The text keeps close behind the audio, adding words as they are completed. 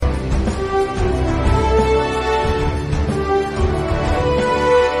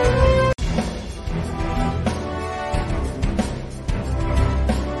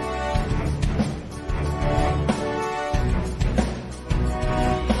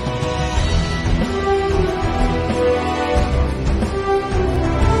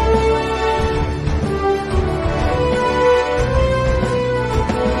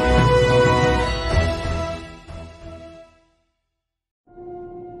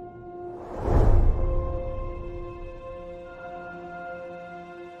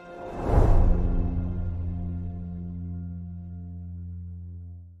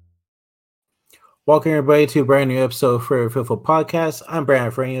Welcome everybody to a brand new episode for Fitful Podcast. I'm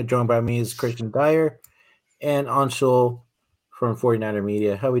Brandon Frania, joined by me is Christian Dyer and Anshul from 49er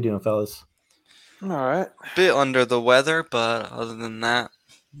Media. How we doing, fellas? All right. Bit under the weather, but other than that,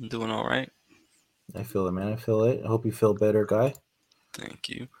 I'm doing all right. I feel it, man. I feel it. I hope you feel better, guy. Thank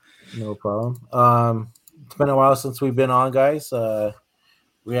you. No problem. It's been a while since we've been on, guys.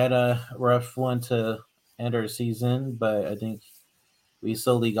 We had a rough one to end our season, but I think we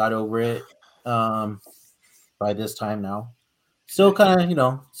slowly got over it by this time now. Still kind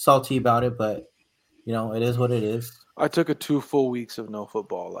of, salty about it, but it is what it is. I took 2 full weeks of no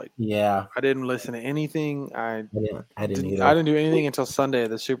football. Yeah, I didn't listen to anything. I didn't either. I didn't do anything until Sunday at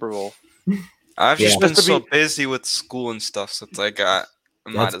the Super Bowl. I've just Yeah. been so busy with school and stuff, so it's like I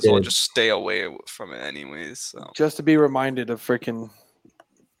might That's as well good. just stay away from it anyways. So Just to be reminded of freaking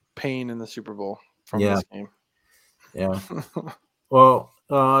pain in the Super Bowl from Yeah. this game. Yeah. Well,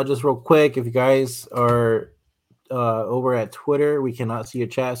 just real quick, if you guys are over at Twitter, we cannot see your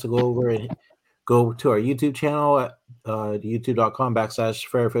chat, so go over and go to our YouTube channel at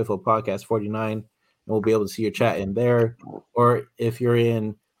youtube.com/Fair Faithful Podcast 49, and we'll be able to see your chat in there. Or if you're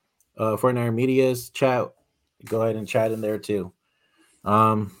in 49er Media's chat, go ahead and chat in there too.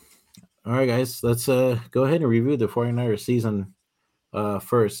 All right, guys, let's go ahead and review the 49er season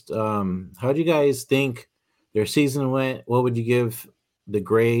first. How do you guys think their season went? What would you give the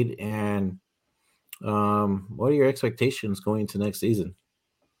grade, and what are your expectations going into next season?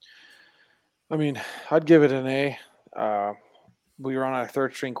 I mean, I'd give it an A. We were on our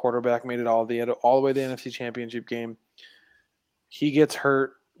third string quarterback, made it all the way to the NFC Championship game. He gets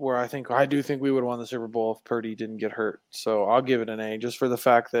hurt, where I do think we would have won the Super Bowl if Purdy didn't get hurt. So I'll give it an A, just for the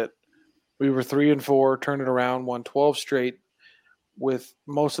fact that we were 3-4, turned it around, won 12 straight, with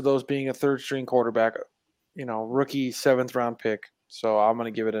most of those being a third string quarterback, rookie 7th round pick. So I'm going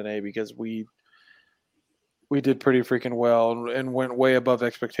to give it an A because we did pretty freaking well and went way above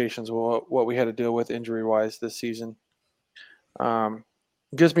expectations of what we had to deal with injury wise this season.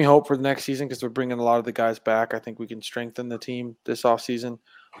 Gives me hope for the next season because we're bringing a lot of the guys back. I think we can strengthen the team this offseason,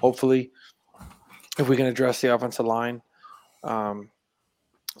 hopefully, if we can address the offensive line.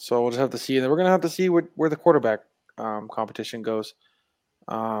 So we'll just have to see. And then we're going to have to see where the quarterback competition goes.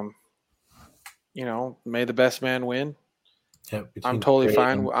 May the best man win. Yeah, I'm totally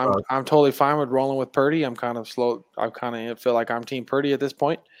fine. I'm totally fine with rolling with Purdy. I'm kind of slow. I kind of feel like I'm Team Purdy at this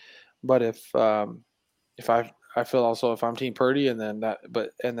point. But if I feel also if I'm Team Purdy and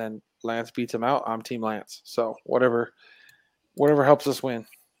then Lance beats him out, I'm Team Lance. So whatever helps us win.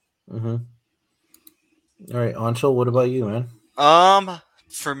 Mm-hmm. All right, Anshul, what about you, man?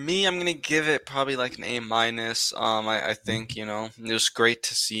 For me, I'm gonna give it probably like an A minus. I think it was great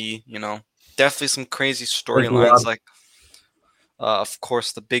to see. Definitely some crazy storylines like. Of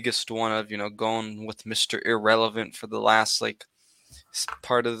course, the biggest one of going with Mr. Irrelevant for the last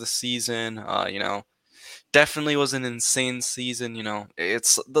part of the season. Definitely was an insane season.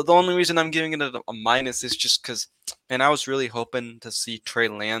 It's the only reason I'm giving it a minus is just because, man, I was really hoping to see Trey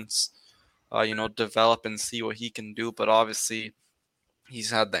Lance, develop and see what he can do. But obviously,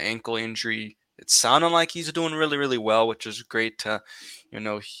 he's had the ankle injury. It sounded like he's doing really, really well, which is great to,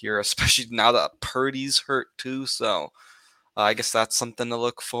 hear, especially now that Purdy's hurt too. So. I guess that's something to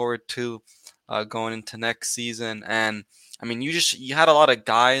look forward to going into next season. And I mean, you had a lot of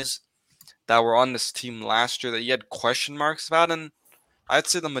guys that were on this team last year that you had question marks about, and I'd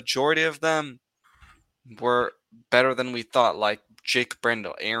say the majority of them were better than we thought, like Jake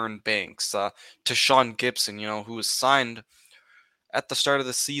Brendel, Aaron Banks, Tashawn Gibson, who was signed at the start of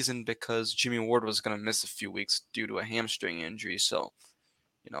the season because Jimmy Ward was going to miss a few weeks due to a hamstring injury. So,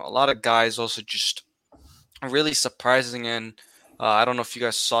 a lot of guys also just really surprising, and I don't know if you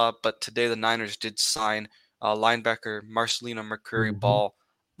guys saw it, but today the Niners did sign linebacker Marcelino McCurry Ball.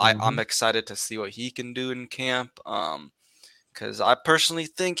 I'm excited to see what he can do in camp because I personally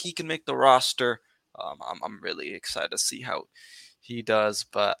think he can make the roster. I'm really excited to see how he does.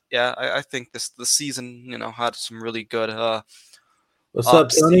 But yeah, I think the season had some really good What's up,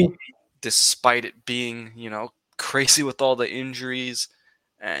 Tony? Despite it being crazy with all the injuries.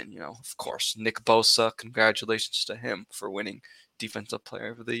 And, of course, Nick Bosa, congratulations to him for winning Defensive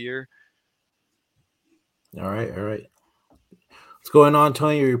Player of the Year. All right. What's going on,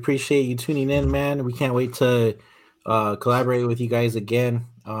 Tony? We appreciate you tuning in, man. We can't wait to collaborate with you guys again.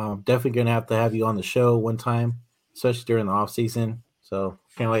 Definitely going to have you on the show one time, especially during the off season. So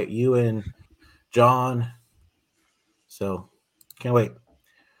can't wait. You and John. So can't wait.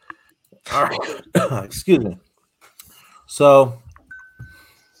 All right. Excuse me. So,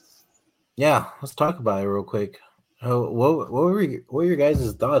 yeah, let's talk about it real quick. What were your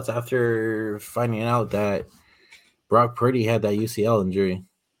guys' thoughts after finding out that Brock Purdy had that UCL injury?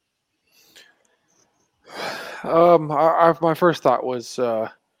 My first thought was,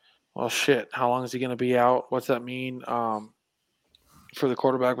 well, shit. How long is he going to be out? What's that mean for the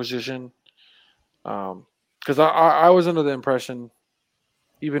quarterback position? Because I was under the impression,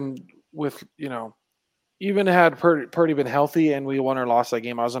 even with even had Purdy been healthy and we won or lost that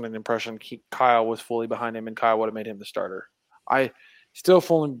game, I was under the impression Kyle was fully behind him and Kyle would have made him the starter. I still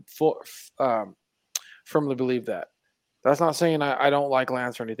firmly believe that. That's not saying I don't like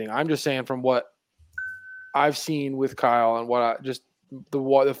Lance or anything. I'm just saying from what I've seen with Kyle and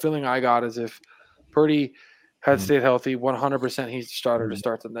the feeling I got is if Purdy had stayed healthy, 100% he's the starter to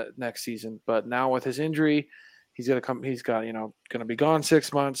start the next season. But now with his injury, he's going to be gone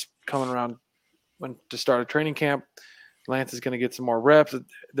 6 months, coming around to start a training camp. Lance is going to get some more reps.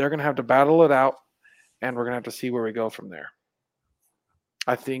 They're going to have to battle it out, and we're going to have to see where we go from there.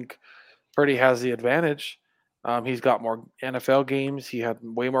 I think Purdy has the advantage. He's got more NFL games. He had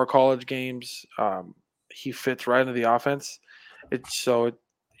way more college games. He fits right into the offense. The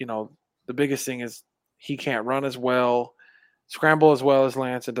biggest thing is he can't run as well, scramble as well as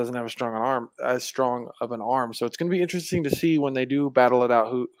Lance, and doesn't have as strong of an arm. So it's going to be interesting to see when they do battle it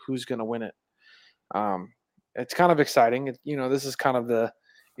out who's going to win it. It's kind of exciting. This is kind of the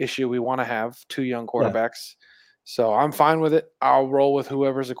issue we want to have, two young quarterbacks. Yeah. So I'm fine with it. I'll roll with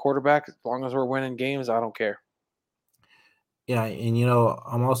whoever's a quarterback. As long as we're winning games, I don't care. Yeah, and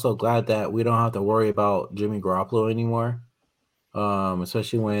I'm also glad that we don't have to worry about Jimmy Garoppolo anymore.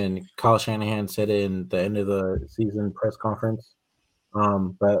 Especially when Kyle Shanahan said it in the end of the season press conference.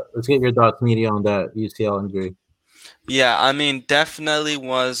 But let's get your thoughts, Media, on that UCL injury. Yeah, I mean, definitely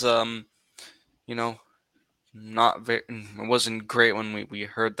was, not very. It wasn't great when we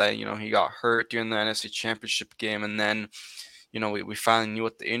heard that he got hurt during the NFC Championship game, and then we finally knew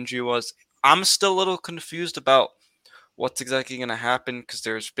what the injury was. I'm still a little confused about what's exactly going to happen because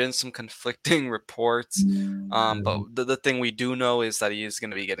there's been some conflicting reports. But the thing we do know is that he is going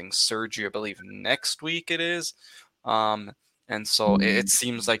to be getting surgery, I believe next week it is. And so it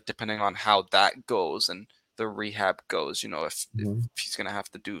seems like depending on how that goes and the rehab goes, if he's going to have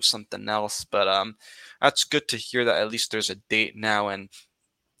to do something else. But that's good to hear that at least there's a date now. And,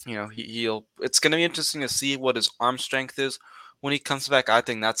 it's going to be interesting to see what his arm strength is when he comes back. I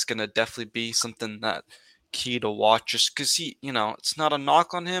think that's going to definitely be something that key to watch, just because he, it's not a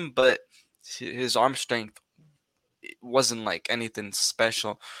knock on him, but his arm strength wasn't like anything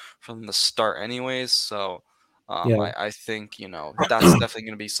special from the start anyways. So I think that's definitely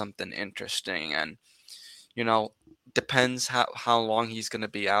going to be something interesting, and depends how long he's going to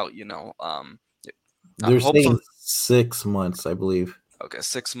be out. They're saying 6 months, I believe. Okay,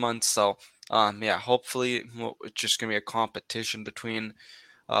 6 months. So hopefully it's just going to be a competition between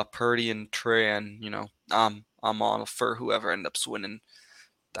Purdy and Trey, and I'm on for whoever ends up winning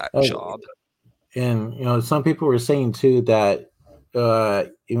that job. And some people were saying too that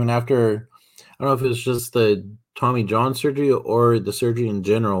even after, I don't know if it was just the Tommy John surgery or the surgery in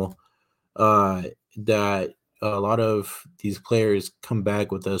general, that a lot of these players come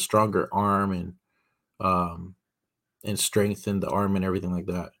back with a stronger arm and strength in the arm and everything like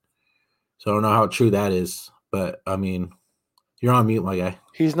that. So I don't know how true that is, but I mean, you're on mute, my guy.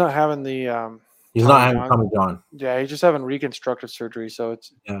 He's not having the he's not having Tommy John. Yeah, he's just having reconstructive surgery. So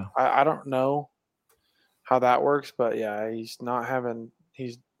it's I don't know how that works, but yeah, he's not having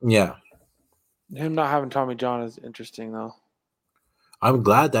him not having Tommy John is interesting though. I'm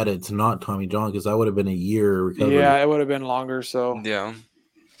glad that it's not Tommy John because that would have been a year recovery. Yeah, it would have been longer. So yeah.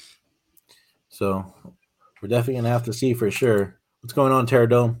 So we're definitely gonna have to see for sure. What's going on, Terra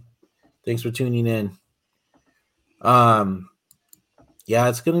Dome? Thanks for tuning in. Yeah,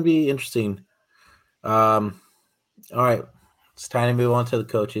 it's gonna be interesting. All right, it's time to move on to the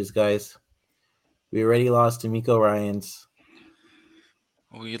coaches, guys. We already lost DeMeco Ryans.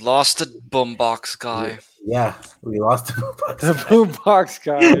 We lost the boombox guy. Yeah, we lost the boombox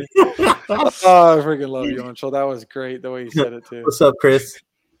guy. Oh, I freaking love you, Anshul. That was great the way you said it too. What's up, Chris?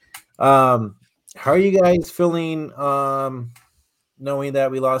 How are you guys feeling? Knowing that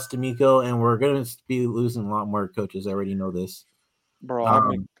we lost DeMeco and we're going to be losing a lot more coaches. I already know this. Bro,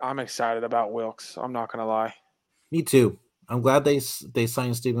 I'm excited about Wilkes. I'm not going to lie. Me too. I'm glad they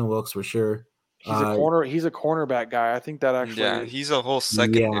signed Stephen Wilkes for sure. He's a cornerback guy. I think that actually. Yeah, he's a whole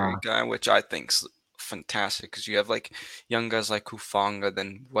secondary guy, which I think's fantastic because you have like young guys like Hufanga.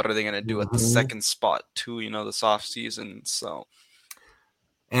 Then what are they going to do at the second spot too? This off season. So.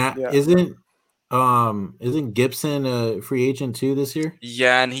 And isn't Gibson a free agent too this year?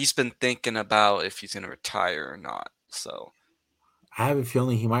 Yeah, and he's been thinking about if he's going to retire or not. So I have a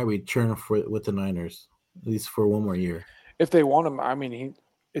feeling he might return with the Niners, at least for one more year. If they want him, I mean,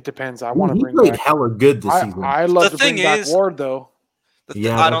 it depends. I He want to bring played back. hella good this season. I'd love The to bring thing back is- Ward though.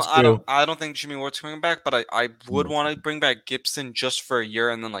 Yeah, that's true. I don't think Jimmy Ward's coming back, but I would want to bring back Gibson just for a year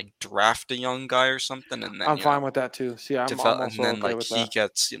and then like draft a young guy or something, and then I'm fine with that too. See, I'm develop, also and then okay like with he that.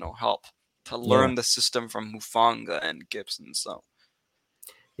 gets help to learn the system from Hufanga and Gibson. So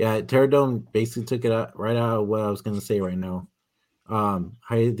Yeah, Terradome basically took it out right out of what I was going to say right now. How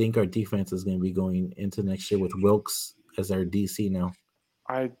do you think our defense is going to be going into next year with Wilkes as our DC now?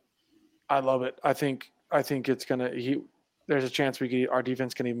 I love it. I think it's gonna. There's a chance our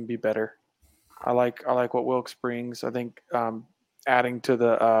defense can even be better. I like what Wilkes brings. I think adding to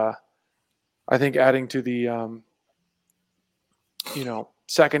the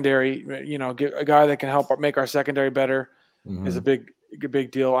secondary. Get a guy that can help make our secondary better is a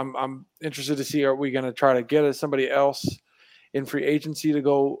big deal. I'm interested to see, are we going to try to get somebody else in free agency to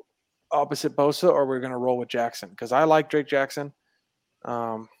go opposite Bosa, or we're going to roll with Jackson? Because I like Drake Jackson.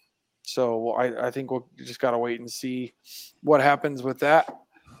 So I think we'll just got to wait and see what happens with that.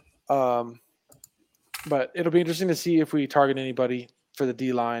 But it'll be interesting to see if we target anybody for the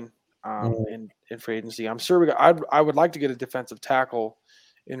D line in free agency. I'm sure I would like to get a defensive tackle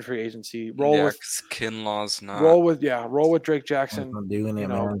in free agency. Roll with Kinlaw's not. Roll with Drake Jackson. I'm doing it,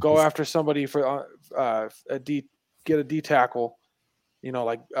 man. Go after somebody for get a D tackle.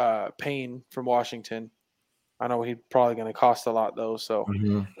 Like Payne from Washington. I know he's probably going to cost a lot though. So,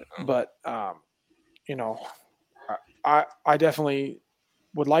 but I definitely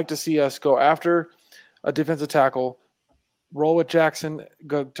would like to see us go after a defensive tackle, roll with Jackson,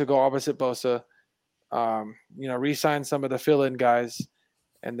 go opposite Bosa, re-sign some of the fill-in guys,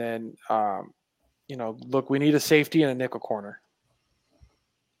 and then look, we need a safety and a nickel corner,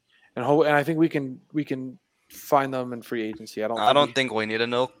 and I think we can find them in free agency. I don't think we need a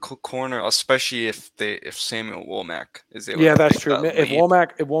nickel corner, especially if Samuel Womack is able. Yeah, that's true. If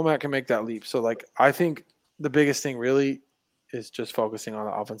Womack can make that leap, so like I think the biggest thing really is just focusing on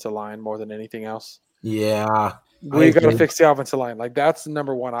the offensive line more than anything else. Yeah, we got to fix the offensive line. Like that's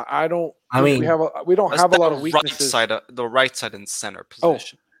number one. I mean, we don't have a lot of weaknesses. The right side and center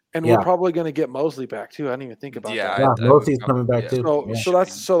position. And we're probably going to get Mosley back too. I didn't even think about that. Yeah, Mosley's coming back too.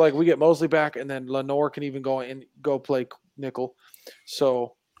 So like we get Mosley back, and then Lenore can even go play nickel.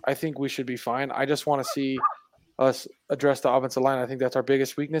 So I think we should be fine. I just want to see us address the offensive line. I think that's our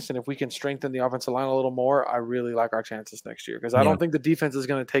biggest weakness, and if we can strengthen the offensive line a little more, I really like our chances next year because I don't think the defense is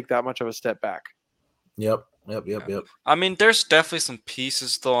going to take that much of a step back. Yep. I mean, there's definitely some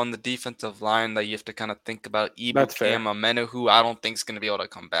pieces though on the defensive line that you have to kind of think about. Ibukam Amenu, who I don't think is going to be able to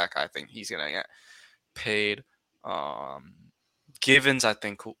come back. I think he's going to get paid. Givens, I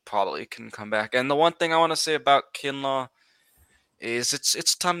think, probably can come back. And the one thing I want to say about Kinlaw is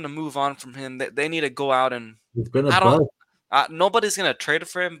it's time to move on from him. They need to go out and nobody's going to trade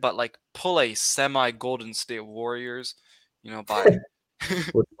for him, but like pull a semi Golden State Warriors, by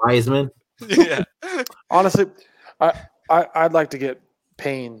with Wiseman. Yeah. Honestly, I'd like to get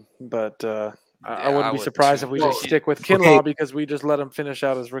Payne, but I wouldn't be surprised if we just stick with Kinlaw because we just let him finish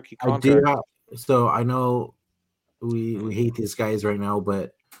out his rookie contract. So I know we hate these guys right now,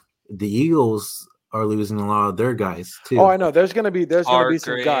 but the Eagles are losing a lot of their guys too. Oh, I know. There's gonna be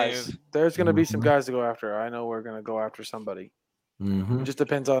some guys. There's gonna be some guys to go after. I know we're gonna go after somebody. It just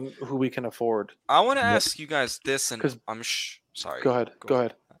depends on who we can afford. I want to ask you guys this, and I'm sorry. Go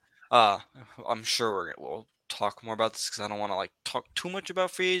ahead. I'm sure we'll talk more about this because I don't want to talk too much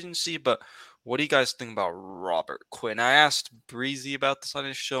about free agency. But what do you guys think about Robert Quinn? I asked Breezy about this on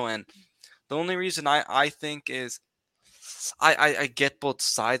his show, and the only reason I think is I get both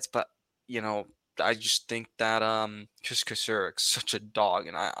sides, but I just think that Chris Kosurik's such a dog,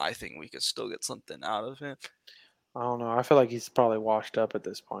 and I think we could still get something out of him. I don't know. I feel like he's probably washed up at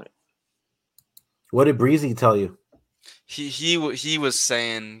this point. What did Breezy tell you? He was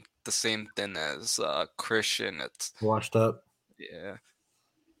saying the same thing as Christian. It's washed up. Yeah.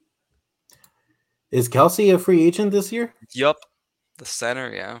 Is Kelsey a free agent this year? Yup. The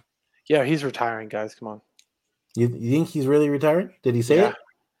center, yeah. Yeah, he's retiring, guys. Come on. You think he's really retiring? Did he say it?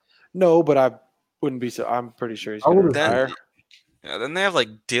 No, but I wouldn't be so. I'm pretty sure he's going to retire. Yeah, then they have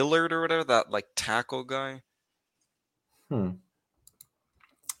Dillard or whatever, that tackle guy.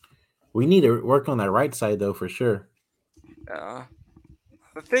 We need to work on that right side though, for sure. Yeah.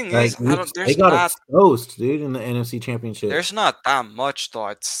 The thing is, they got exposed, dude, in the NFC Championship. There's not that much though.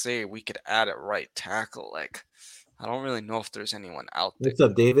 I'd say we could add at right tackle. I don't really know if there's anyone out there. What's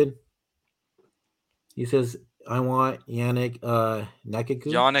up, David? He says, "I want Yannick Ngakoue."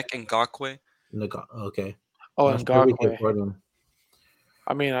 Yannick Ngakoue. Okay. Oh, I'm sure we can Ngakoue. afford him.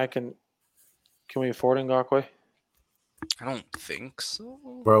 I mean, can we afford Ngakoue? I don't think so.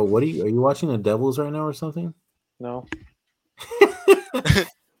 Bro, are you watching the Devils right now or something? No.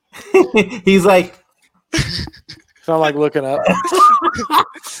 He's like, So I'm like looking up.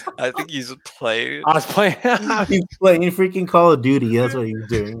 I think he's played. I was playing. he's playing freaking Call of Duty. That's what he's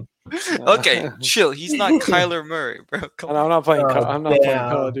doing. Okay, chill. He's not Kyler Murray, bro. Come And on. I'm not playing. Oh, I'm not playing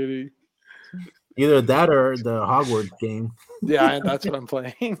damn. Call of Duty. Either that or the Hogwarts game. Yeah, that's what I'm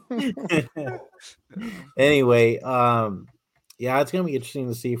playing. Anyway, yeah, it's gonna be interesting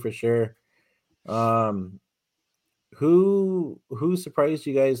to see for sure. Who surprised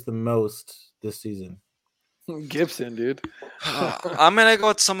you guys the most this season? Gibson, dude. I'm gonna go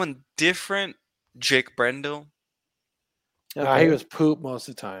with someone different. Jake Brendel. He was poop most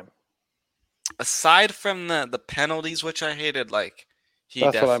of the time. Aside from the penalties, which I hated, like he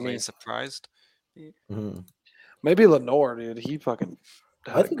That's what I definitely mean. surprised. Mhm. Maybe Lenore, dude. He fucking.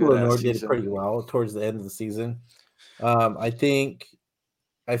 I think Lenore did pretty well towards the end of the season. I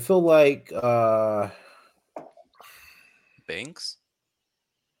feel like Banks.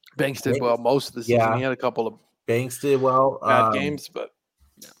 Banks did well most of the season. Yeah. He had a couple of Banks did well. bad games, but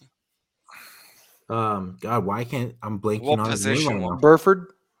God, why can't I'm blanking What on his name position? right now?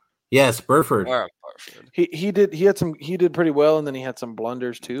 Burford. Yes, Burford. Or Barford. He did pretty well, and then he had some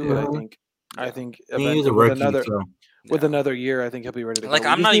blunders too. But I think He's a with rookie, so another year, I think he'll be ready to Like go.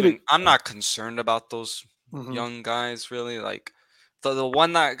 I'm not concerned about those Mhm. young guys really. Like the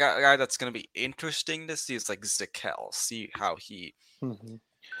one guy that's gonna be interesting to see is like Zakel. See how he Mhm.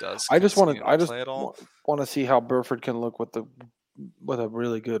 does. I just want play at all. to see how Burford can look with a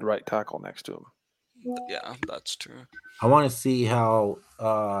really good right tackle next to him. Yeah, that's true. I want to see how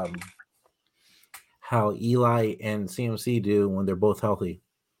Eli and CMC do when they're both healthy.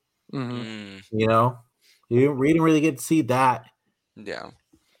 Mhm. You know, we didn't really get to see that. Yeah.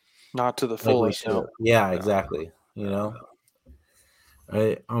 Not to the like we fullest. should. No. Yeah, exactly. You know,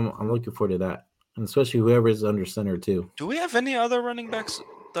 I'm looking forward to that, and especially whoever's under center too. Do we have any other running backs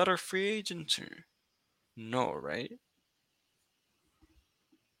that are free agents? No, right?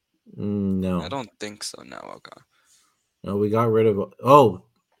 No, I don't think so. No, okay. no, we got rid of.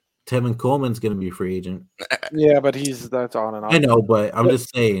 Tevin Coleman's going to be a free agent. Yeah, but that's on and off. I know, but I'm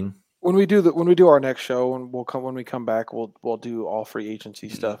just saying. When we do our next show, and when we come back, we'll do all free agency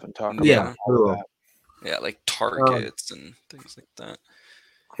stuff and talk about all of that. Yeah, like targets and things like that.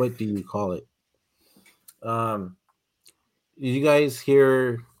 What do you call it? Did you guys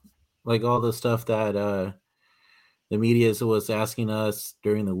hear like all the stuff that the media was asking us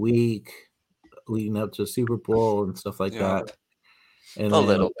during the week leading up to Super Bowl and stuff like that? And a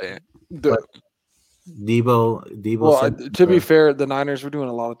little bit. Debo. Well, to be fair, the Niners were doing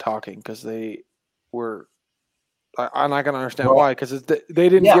a lot of talking because they were. I'm not gonna understand why, because they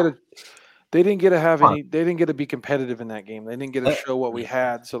didn't get a. They didn't get to have any. They didn't get to be competitive in that game. They didn't get to show what we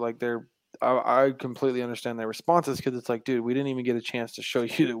had. So like I completely understand their responses, because it's like, dude, we didn't even get a chance to show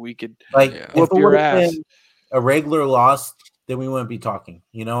you that we could whoop your ass. A regular loss, then we wouldn't be talking.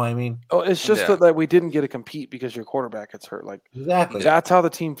 You know what I mean? Oh, it's just that we didn't get to compete because your quarterback gets hurt. Like exactly, that's how the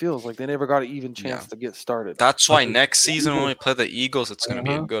team feels. Like they never got an even chance to get started. That's why next season when we play the Eagles, it's going to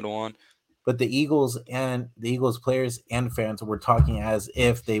be a good one. But the Eagles players and fans were talking as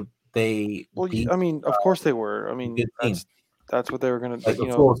if they. Well, I mean, of course they were. I mean, that's what they were going to do.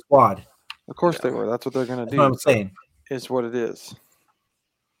 Like a full squad. Of course they were. That's what they're going to do. What I'm saying is what it is.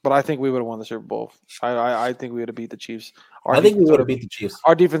 But I think we would have won the Super Bowl. I think we would have beat the Chiefs. I think we would have beat the Chiefs.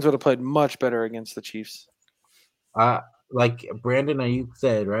 Our defense would have played much better against the Chiefs. Like Brandon Ayuk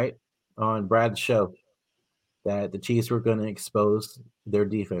said, right, on Brad's show, that the Chiefs were going to expose their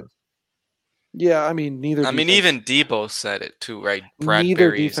defense. Yeah, I mean, even Debo said it too, right?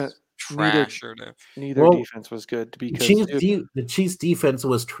 Bradbury's neither defense was good because the Chiefs defense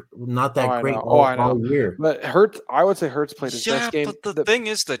was not that great all year. But I would say Hurts played his best game. But the thing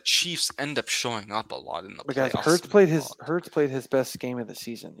is, the Chiefs end up showing up a lot in the playoffs. Hurts played his best game of the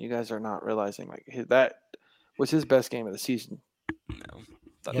season. You guys are not realizing that was his best game of the season.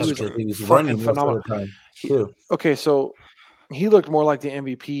 No, he was running phenomenal most of the time too. Okay, so he looked more like the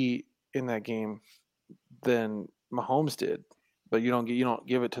MVP in that game than Mahomes did, but you don't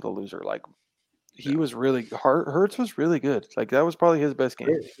give it to the loser. Like he was really Hurts was really good. Like that was probably his best game.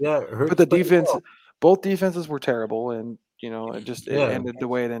 Yeah, but the defense, both defenses were terrible, and it ended the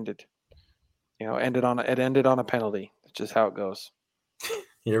way it ended. Ended on a penalty. It's just how it goes.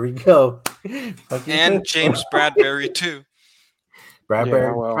 Here we go. And James Bradbury too.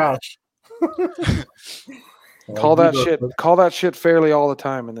 Bradbury trash. Call that shit fairly all the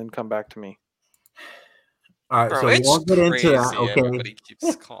time, and then come back to me. All right, Bro, so we it's won't get into crazy. that. Okay. Everybody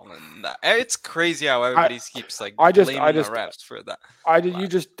keeps calling that. It's crazy how everybody keeps like I just- blaming the refs for that.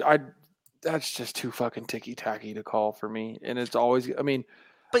 That's just too fucking ticky tacky to call for me, and it's always. I mean,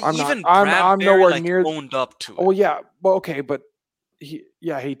 But I'm even not. Bradbury I'm nowhere like near. owned up to it. Oh yeah, well okay, but he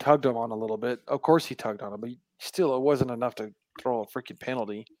tugged him on a little bit. Of course he tugged on him, but still, it wasn't enough to throw a freaking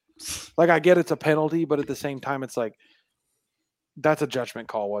penalty. Like I get it's a penalty, but at the same time, it's like that's a judgment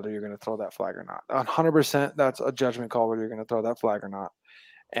call whether you're going to throw that flag or not. 100%, that's a judgment call whether you're going to throw that flag or not.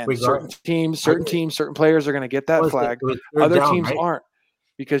 And certain teams, certain players are going to get that flag. Other teams aren't.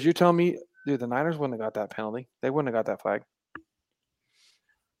 Because you're telling me, dude, the Niners wouldn't have got that penalty. They wouldn't have got that flag.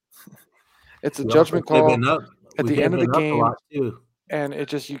 It's a judgment call at the end of the game, and it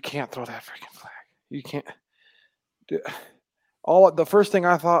just you can't throw that freaking flag. You can't. Dude, the first thing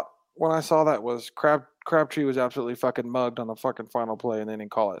I thought when I saw that was Crabtree was absolutely fucking mugged on the fucking final play, and they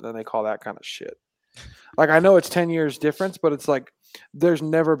didn't call it. Then they call that kind of shit. Like I know it's 10 years difference, but it's like there's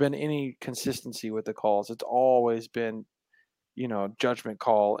never been any consistency with the calls. It's always been, judgment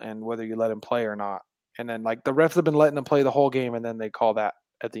call and whether you let him play or not. And then like the refs have been letting them play the whole game, and then they call that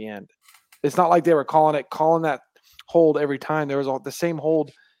at the end. It's not like they were calling that hold every time. There was the same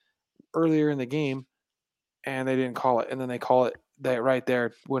hold earlier in the game, and they didn't call it, and then they call it that right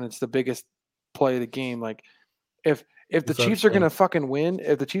there when it's the biggest play of the game. Like if the Chiefs are going to fucking win,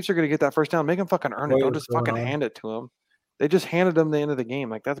 if the Chiefs are going to get that first down, make them fucking earn it. Don't just fucking hand it to them. They just handed them the end of the game.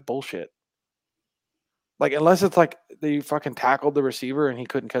 Like that's bullshit. Like unless it's like they fucking tackled the receiver and he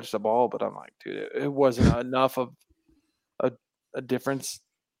couldn't catch the ball, but I'm like, dude, it wasn't enough of a difference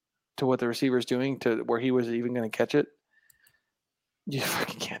to what the receiver's doing to where he was even going to catch it. You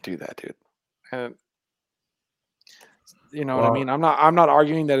fucking can't do that, dude. And you know what I mean? I'm not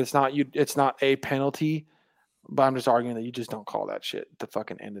arguing that it's not a penalty, but I'm just arguing that you just don't call that shit at the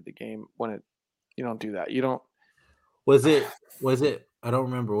fucking end of the game you don't do that. You don't. Was it? I don't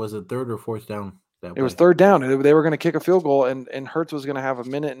remember. Was it third or fourth down? It was third down. They were going to kick a field goal, and Hurts was going to have a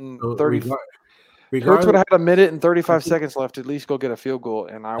minute and 30. Hurts would have had a minute and 35 seconds left to at least go get a field goal,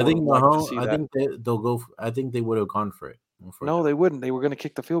 and I think Mahomes. I think they'll go. I think they would have gone for it. No, they wouldn't. They were going to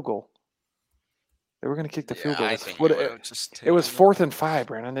kick the field goal. They were going to kick the field goal. It was 4th and 5,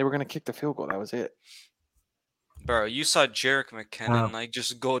 Brandon. They were going to kick the field goal. That was it. Bro, you saw Jerick McKinnon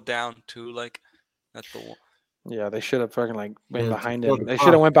just go down to at the wall. Yeah, they should have fucking been behind him. They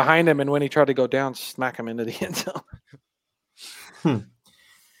should have went behind him, and when he tried to go down, smack him into the end zone.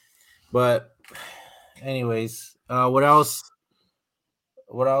 But, anyways, what else?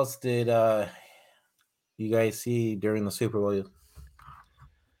 What else did you guys see during the Super Bowl?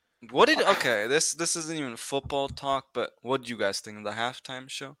 Okay, this isn't even football talk, but what did you guys think of the halftime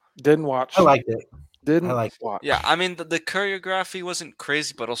show? Didn't watch. I liked it. Watch. Yeah, I mean the choreography wasn't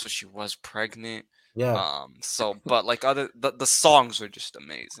crazy, but also she was pregnant. Yeah. But the songs were just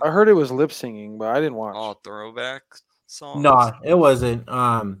amazing. I heard it was lip singing, but I didn't watch. All throwback songs. No, it wasn't.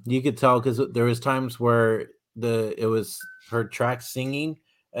 You could tell because there was times where it was her track singing,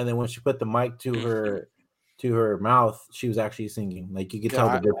 and then when she put the mic to her mouth, she was actually singing. Like you could tell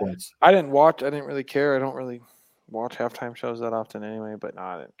the difference. I didn't watch. I didn't really care. I don't really watch halftime shows that often anyway. But no,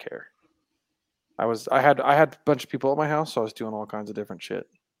 I didn't care. I had a bunch of people at my house, so I was doing all kinds of different shit.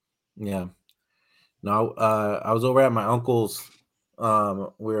 Yeah. No, I was over at my uncle's. We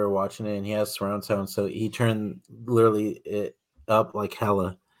were watching it, and he has surround sound, so he turned literally it up like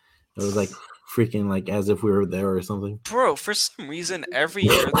hella. It was like freaking like as if we were there or something. Bro, for some reason, every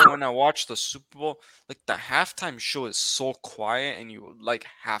year though, when I watch the Super Bowl, the halftime show is so quiet, and you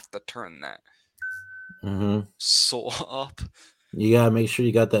have to turn that so up. You gotta make sure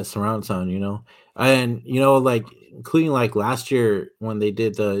you got that surround sound, and including last year when they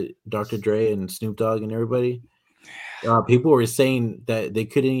did the Dr. Dre and Snoop Dogg and everybody, people were saying that they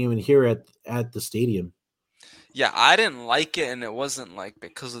couldn't even hear at the stadium. Yeah, I didn't like it, and it wasn't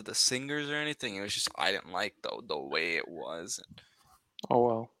because of the singers or anything. It was just I didn't like the way it was. Oh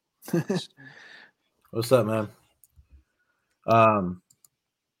well. What's up, man?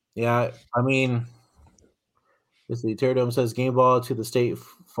 Yeah, I mean. The Terradome says game ball to the State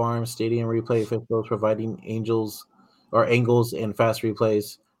Farm Stadium replay officials providing angles and fast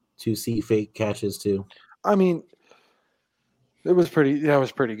replays to see fake catches too. I mean, that was pretty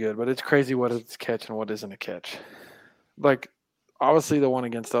good, but it's crazy what is a catch and what isn't a catch. Obviously the one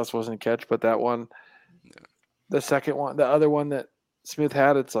against us wasn't a catch, but that one, the second one, the other one that Smith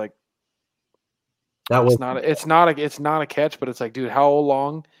had, it's like it's not a catch, but it's like, dude,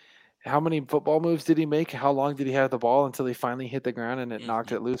 how many football moves did he make? How long did he have the ball until he finally hit the ground and it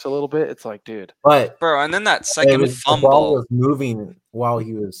knocked it loose a little bit? It's like, dude. But bro, and then that second fumble, the ball was moving while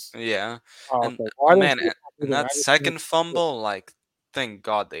he was. Yeah. Oh, okay. Well, I didn't And that second fumble, like, thank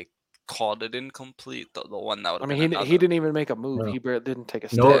God they called it incomplete. The one that would. I mean, he didn't even make a move. No. He didn't take a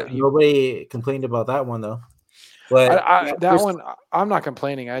step. Nobody complained about that one though. But that one, I'm not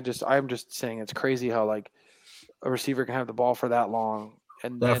complaining. I'm just saying it's crazy how like a receiver can have the ball for that long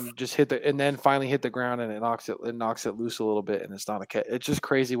and then just finally hit the ground and it knocks it loose a little bit and it's not a catch. It's just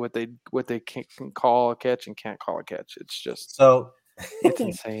crazy what they can call a catch and can't call a catch. It's just it's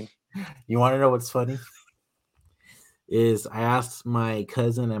insane. You want to know what's funny? Is I asked my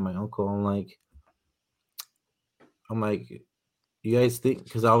cousin and my uncle, I'm like, you guys think?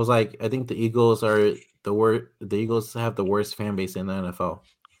 Because I was like, I think the Eagles are the worst. The Eagles have the worst fan base in the NFL,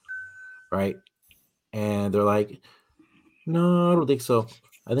 right? And they're like, no, I don't think so.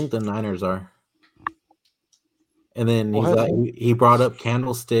 I think the Niners are. And then he brought up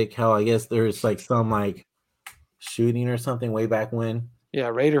Candlestick, how I guess there's like some like shooting or something way back when. Yeah,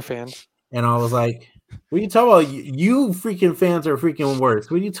 Raider fans. And I was like, what are you talking about? You freaking fans are freaking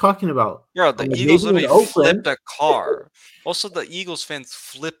worse. What are you talking about? Bro, the Eagles literally flipped a car. Also, the Eagles fans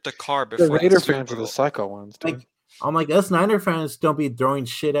flipped a car before the Raider fans are the psycho ones. Like, I'm like, us Niner fans don't be throwing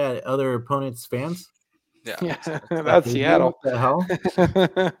shit at other opponents' fans. Yeah. That's Seattle. What the hell?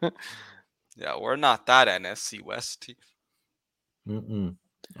 Yeah, we're not that NFC West team.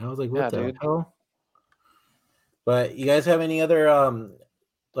 I was like, what the hell? But you guys have any other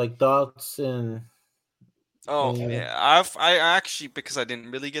like thoughts and? Oh yeah, I actually, because I didn't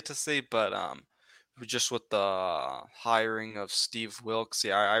really get to say, but just with the hiring of Steve Wilks,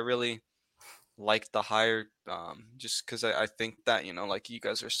 yeah, I really like the hire, just because I think that, you know, like you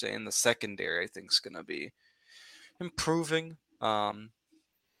guys are saying, the secondary I think is gonna be improving, and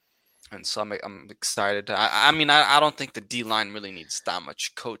so I'm excited. I mean I don't think the D line really needs that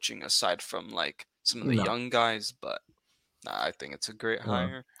much coaching aside from like some of the young guys, but I think it's a great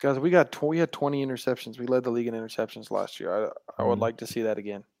hire. Guys, we had 20 interceptions. We led the league in interceptions last year. I would like to see that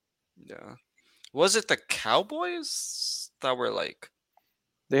again. Yeah. Was it the Cowboys that were like?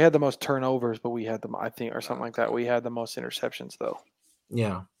 They had the most turnovers, but we had them, I think, or something like that. We had the most interceptions, though.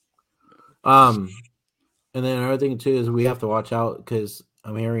 Yeah. And then another thing, too, is we have to watch out because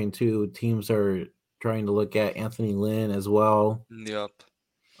I'm hearing, too, teams are trying to look at Anthony Lynn as well. Yep.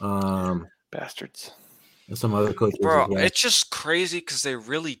 Bastards. And some other coaches. Bro, it's just crazy because they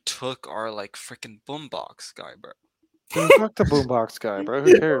really took our like freaking boombox guy, bro. Dude, fuck the boombox guy, bro.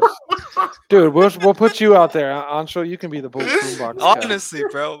 Who cares? Dude, we'll put you out there. Ansho, you can be the boombox guy. Honestly,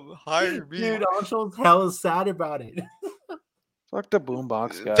 bro. Hire me. Dude, Ansho's hella sad about it. Fuck the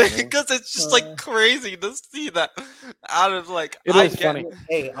boombox guy. Because it's just like crazy to see that out of like. It is funny.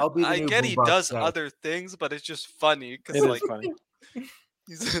 Hey, I'll be the new get he does guy. other things, but it's just funny because like funny.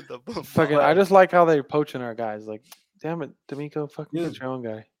 He's in the boombox. Fucking, I just like how they're poaching our guys. Like, damn it, D'Amico, fucking get your own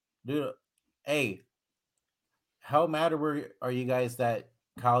guy. Dude, hey, how mad are you guys that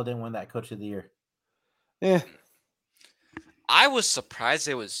Kyle didn't win that Coach of the Year? Yeah. I was surprised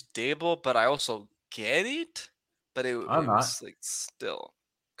it was Dable, but I also get it. But it was like still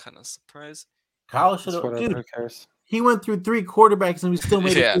kind of surprised. Kyle should have. Dude, who cares? He went through 3 quarterbacks and we still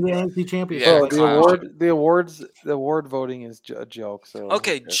made it to the NFC Championship. Yeah, the award voting is a joke. So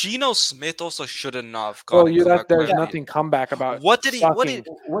okay, Geno Smith also shouldn't have gone. There's nothing comeback about. What did he? What did?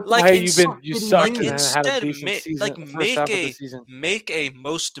 Like hey, you suck. Instead, make a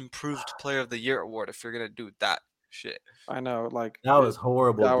most improved player of the year award if you're gonna do that shit. I know, like that was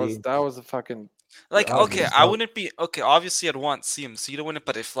horrible. That was a fucking. Like, okay, I wouldn't be okay. Obviously, I'd want CMC to win it,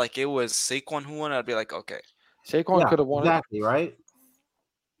 but if like it was Saquon who won, I'd be like, okay. Saquon could have won exactly, right?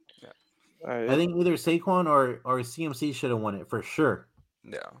 Yeah. I think either Saquon or CMC should have won it for sure.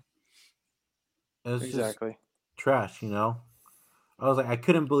 Yeah. It's exactly. Trash, you know? I was like, I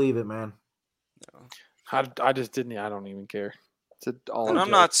couldn't believe it, man. No. I just didn't. I don't even care. And I'm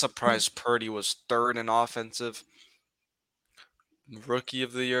not surprised Purdy was 3rd in offensive rookie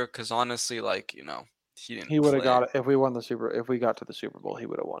of the year because honestly, like, you know, he would have got it if we got to the Super Bowl, he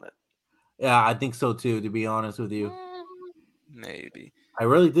would have won it. Yeah, I think so too, to be honest with you. Maybe. I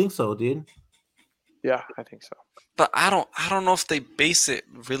really think so, dude. Yeah, I think so. But I don't know if they base it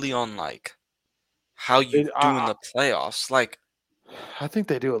really on like how you do in the playoffs. Like, I think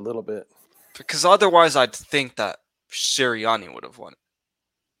they do a little bit. Because otherwise I'd think that Sirianni would have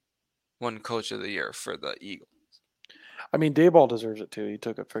won Coach of the Year for the Eagles. I mean, Dayball deserves it too. He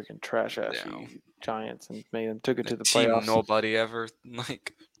took a freaking trash ass Giants and took it to the playoffs. Nobody ever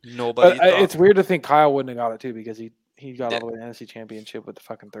But it's weird to think Kyle wouldn't have got it too because he got all the way to the NFC Championship with the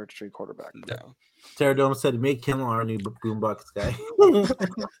fucking 3rd straight quarterback. Yeah. Sarah Dome said, "Make him our new boombox guy."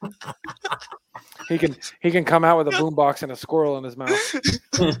 he can come out with a boombox and a squirrel in his mouth.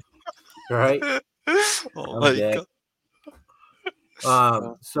 Right? Oh I'm my dead.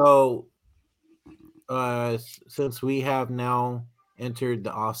 god. So since we have now entered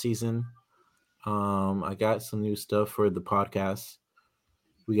the off season, I got some new stuff for the podcast.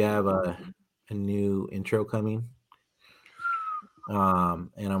 We have a new intro coming. And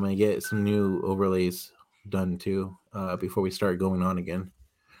I'm gonna get some new overlays done too, before we start going on again.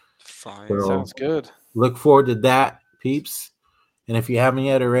 Fine. So Sounds good. look forward to that, peeps. And if you haven't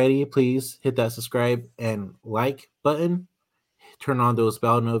yet already, please hit that subscribe and like button. Turn on those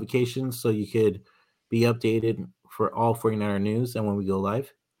bell notifications so you could be updated for all 49er news and when we go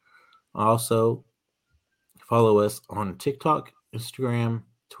live. Also, follow us on TikTok, Instagram,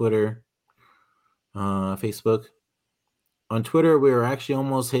 Twitter, Facebook. On Twitter, we're actually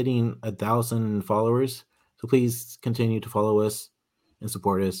almost hitting 1,000 followers. So please continue to follow us and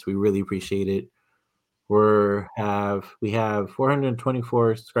support us. We really appreciate it. We have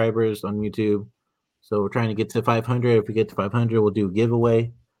 424 subscribers on YouTube. So we're trying to get to 500. If we get to 500, we'll do a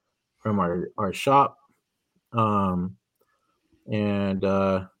giveaway from our shop. And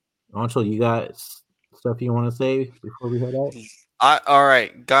Anshul, you got stuff you want to say before we head out? All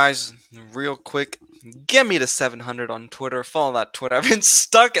right, guys, real quick, get me to 700 on Twitter. Follow that Twitter. I've been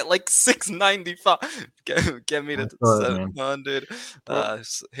stuck at like 695. Get me to 700.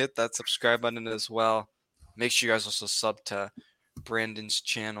 Hit that subscribe button as well. Make sure you guys also sub to Brandon's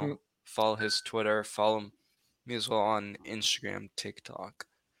channel. Follow his Twitter. Follow me as well on Instagram, TikTok.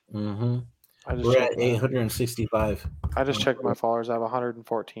 Mm-hmm. We're at 865. I just checked my followers. I have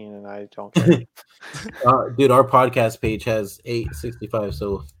 114, and I don't care. Dude, our podcast page has 865,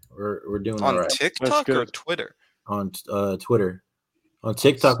 so we're doing all right. On TikTok or Twitter? On Twitter. On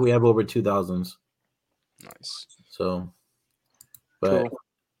TikTok, we have over 2,000. Nice. So, but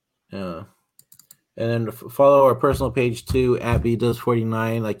yeah. And then follow our personal page too at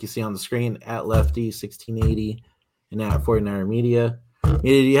bdoes49, like you see on the screen, at lefty1680, and at 49er Media. Do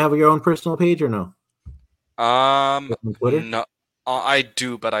you have your own personal page or no? Twitter? No, I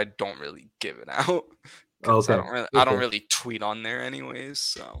do, but I don't really give it out. Okay. I don't really tweet on there anyways.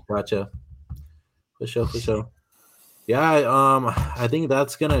 So gotcha. For sure. Yeah, I think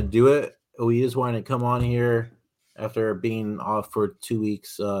that's gonna do it. We just wanted to come on here after being off for 2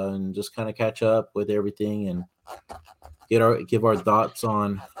 weeks and just kind of catch up with everything and give our thoughts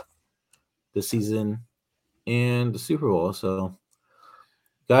on the season and the Super Bowl. So,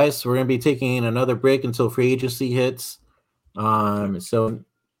 guys, we're gonna be taking another break until free agency hits. So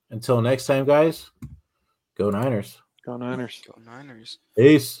until next time, guys, go Niners. Go Niners. Go Niners.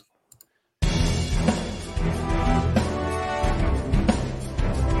 Peace.